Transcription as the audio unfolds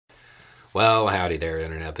Well, howdy there,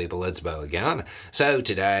 Internet people. It's Bo again. So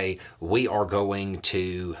today we are going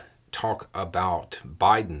to talk about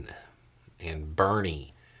Biden and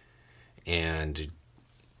Bernie and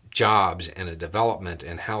jobs and a development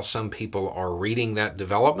and how some people are reading that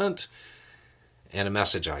development and a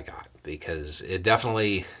message I got, because it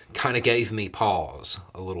definitely kind of gave me pause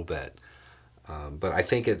a little bit. But I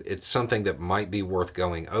think it's something that might be worth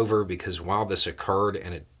going over, because while this occurred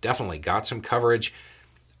and it definitely got some coverage,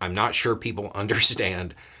 I'm not sure people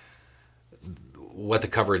understand what the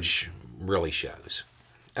coverage really shows.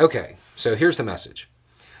 Okay, so here's the message.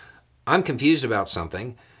 I'm confused about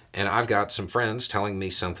something, and I've got some friends telling me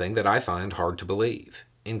something that I find hard to believe.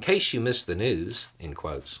 In case you missed the news, in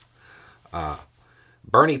quotes,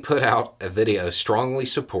 Bernie put out a video strongly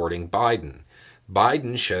supporting Biden.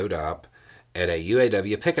 Biden showed up at a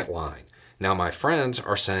UAW picket line. Now, my friends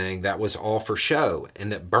are saying that was all for show,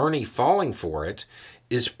 and that Bernie falling for it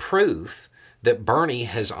is proof that Bernie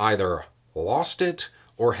has either lost it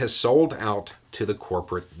or has sold out to the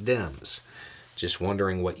corporate Dems. Just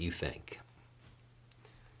wondering what you think.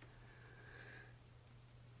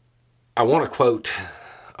 I want to quote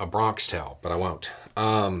a Bronx Tale, but I won't.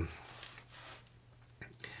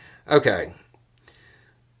 Okay.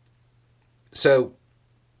 So,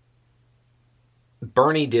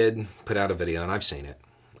 Bernie did put out a video, and I've seen it.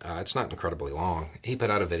 It's not incredibly long. He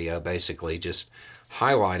put out a video basically just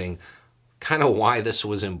highlighting kind of why this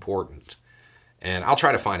was important. And I'll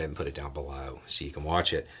try to find it and put it down below so you can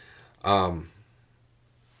watch it.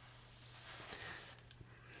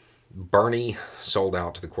 Bernie sold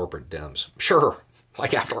out to the corporate Dems. Sure,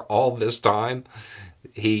 like after all this time,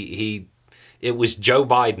 it was Joe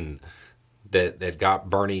Biden that got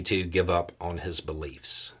Bernie to give up on his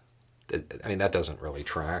beliefs. I mean, that doesn't really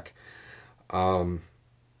track. Or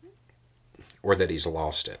that he's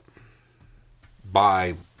lost it.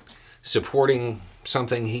 By supporting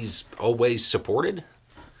something he's always supported?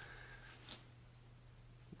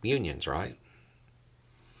 Unions, right?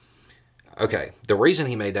 Okay, the reason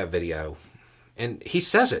he made that video, and he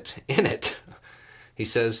says it in it, he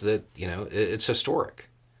says that, it's historic.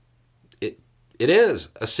 It is.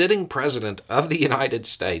 A sitting president of the United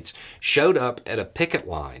States showed up at a picket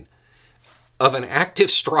line of an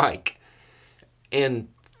active strike and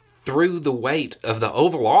threw the weight of the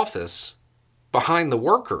Oval Office behind the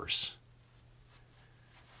workers.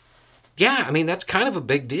 Yeah, I mean, that's kind of a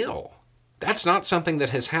big deal. That's not something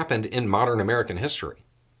that has happened in modern American history.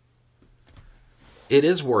 It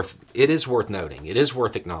is worth noting. It is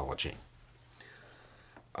worth acknowledging.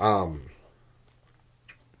 I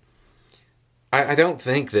don't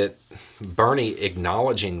think that Bernie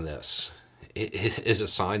acknowledging this is a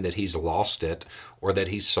sign that he's lost it or that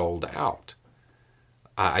he's sold out.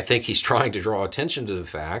 I think he's trying to draw attention to the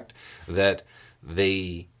fact that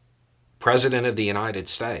the President of the United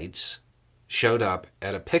States showed up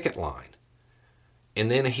at a picket line. And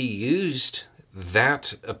then he used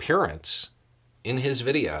that appearance in his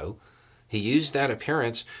video. He used that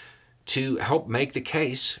appearance to help make the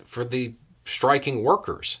case for the striking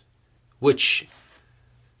workers, which,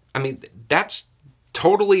 I mean, that's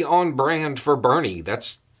totally on brand for Bernie.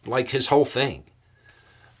 That's like his whole thing.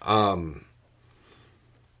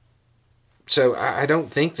 So I don't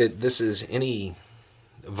think that this is any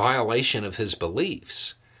violation of his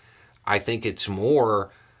beliefs. I think it's more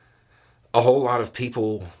a whole lot of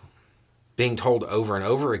people being told over and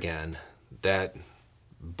over again that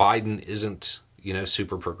Biden isn't,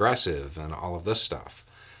 super progressive and all of this stuff.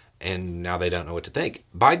 And now they don't know what to think.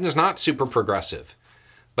 Biden's not super progressive,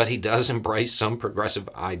 but he does embrace some progressive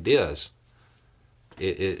ideas.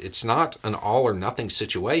 It's not an all or nothing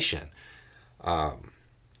situation.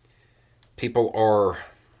 People are,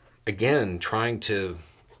 again, trying to...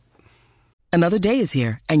 Another day is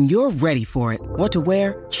here, and you're ready for it. What to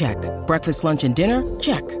wear? Check. Breakfast, lunch, and dinner?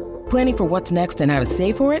 Check. Planning for what's next and how to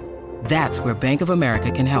save for it? That's where Bank of America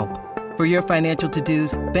can help. For your financial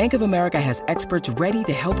to-dos, Bank of America has experts ready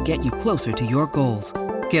to help get you closer to your goals.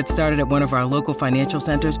 Get started at one of our local financial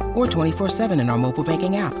centers or 24/7 in our mobile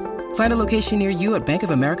banking app. Find a location near you at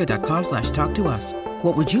bankofamerica.com/talktous.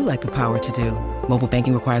 What would you like the power to do? Mobile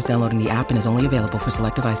banking requires downloading the app and is only available for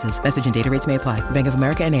select devices. Message and data rates may apply. Bank of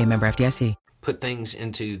America N.A., member FDIC. Put things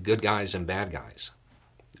into good guys and bad guys.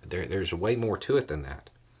 There's way more to it than that.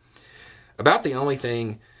 About the only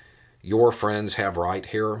thing your friends have right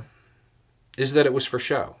here is that it was for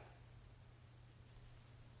show.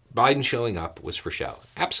 Biden showing up was for show.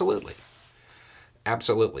 Absolutely.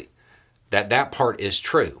 Absolutely. That part is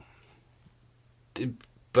true.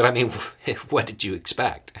 But I mean, what did you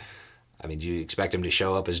expect? I mean, do you expect him to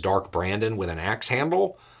show up as Dark Brandon with an axe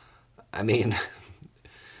handle? I mean,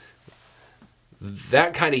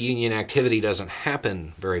 That kind of union activity doesn't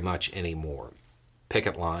happen very much anymore.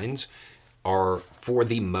 Picket lines are, for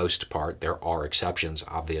the most part, there are exceptions,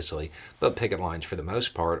 obviously, but picket lines, for the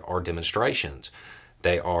most part, are demonstrations.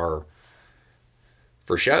 They are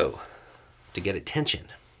for show, to get attention,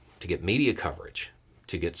 to get media coverage,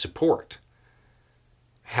 to get support.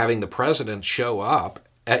 Having the president show up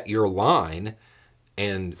at your line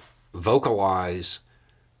and vocalize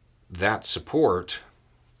that support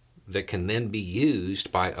that can then be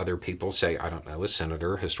used by other people, say, I don't know, a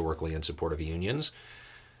senator historically in support of unions,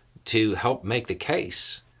 to help make the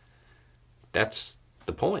case. That's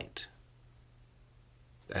the point.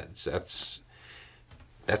 That's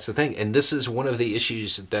the thing. And this is one of the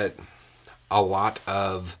issues that a lot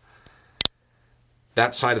of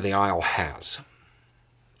that side of the aisle has.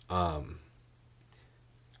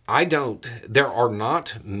 There are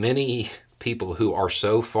not many people who are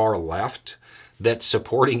so far left that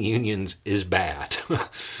supporting unions is bad.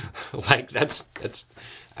 Like that's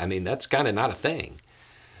kind of not a thing.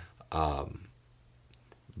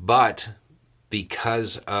 But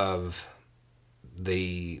because of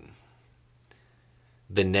the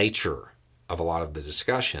nature of a lot of the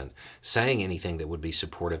discussion, saying anything that would be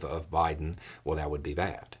supportive of Biden, well, that would be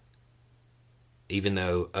bad. Even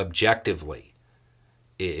though objectively,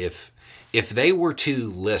 if they were to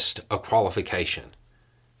list a qualification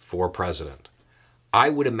for president, I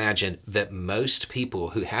would imagine that most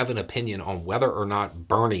people who have an opinion on whether or not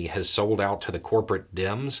Bernie has sold out to the corporate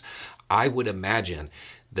Dems, I would imagine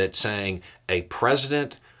that saying a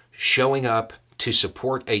president showing up to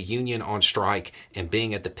support a union on strike and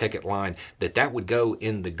being at the picket line, that would go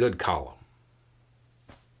in the good column.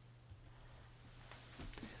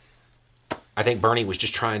 I think Bernie was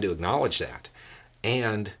just trying to acknowledge that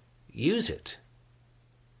and use it.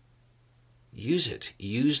 Use it.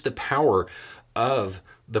 Use the power of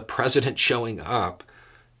the president showing up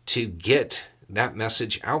to get that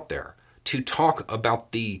message out there, to talk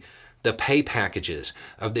about the pay packages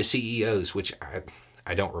of the CEOs, which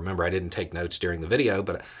I don't remember. I didn't take notes during the video,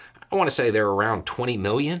 but I want to say they're around 20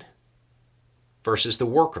 million versus the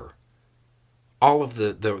worker. All of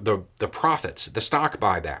the profits, the stock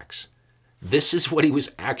buybacks. This is what he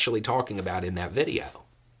was actually talking about in that video.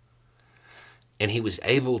 And he was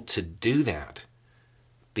able to do that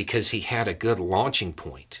because he had a good launching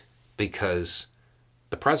point, because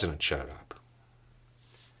the president showed up.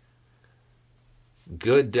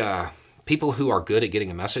 Good people who are good at getting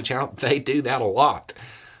a message out, they do that a lot.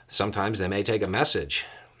 Sometimes they may take a message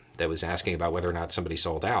that was asking about whether or not somebody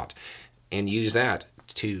sold out and use that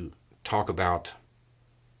to talk about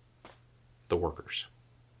the workers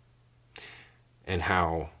and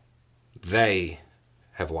how they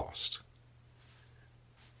have lost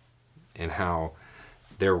and how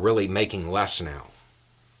they're really making less now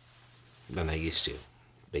than they used to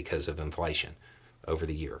because of inflation over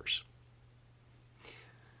the years.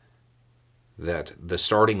 That the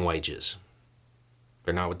starting wages,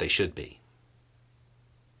 they're not what they should be.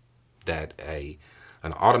 That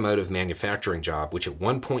an automotive manufacturing job, which at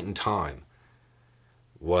one point in time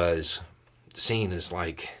was seen as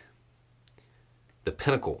like the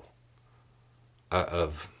pinnacle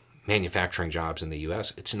of manufacturing jobs in the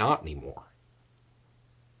U.S., it's not anymore.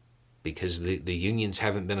 Because the unions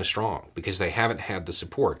haven't been as strong, because they haven't had the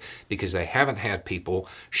support, because they haven't had people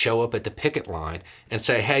show up at the picket line and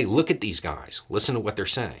say, hey, look at these guys, listen to what they're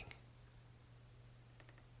saying.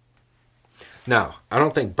 No, I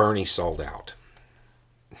don't think Bernie sold out.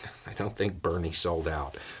 I don't think Bernie sold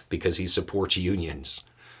out because he supports unions.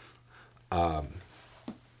 And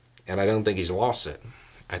I don't think he's lost it.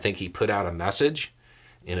 I think he put out a message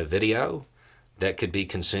in a video that could be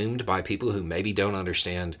consumed by people who maybe don't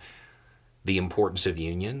understand the importance of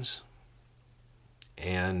unions,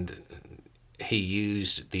 and he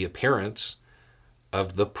used the appearance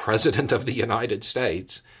of the President of the United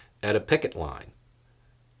States at a picket line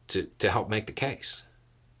to help make the case.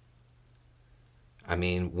 I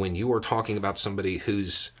mean, when you are talking about somebody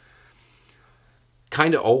who's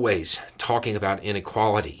kind of always talking about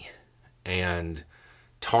inequality and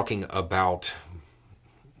talking about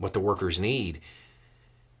what the workers need,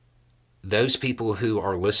 those people who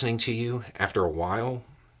are listening to you after a while,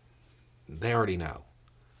 they already know.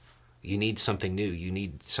 You need something new. You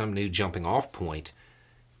need some new jumping off point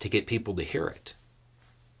to get people to hear it.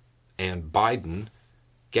 And Biden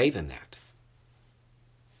gave him that.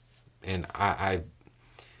 And I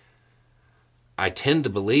tend to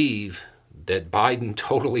believe that Biden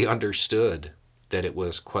totally understood that it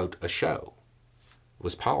was, quote, a show. It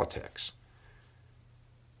was politics.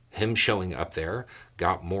 Him showing up there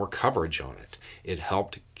got more coverage on it. It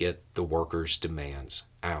helped get the workers' demands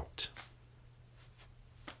out.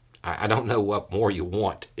 I don't know what more you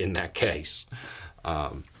want in that case.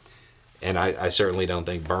 And I certainly don't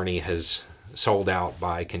think Bernie has sold out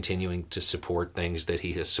by continuing to support things that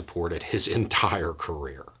he has supported his entire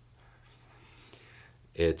career.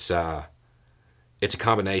 It's a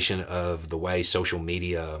combination of the way social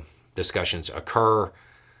media discussions occur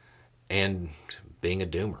and being a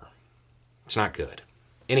doomer. It's not good.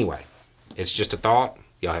 Anyway, it's just a thought.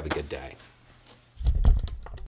 Y'all have a good day.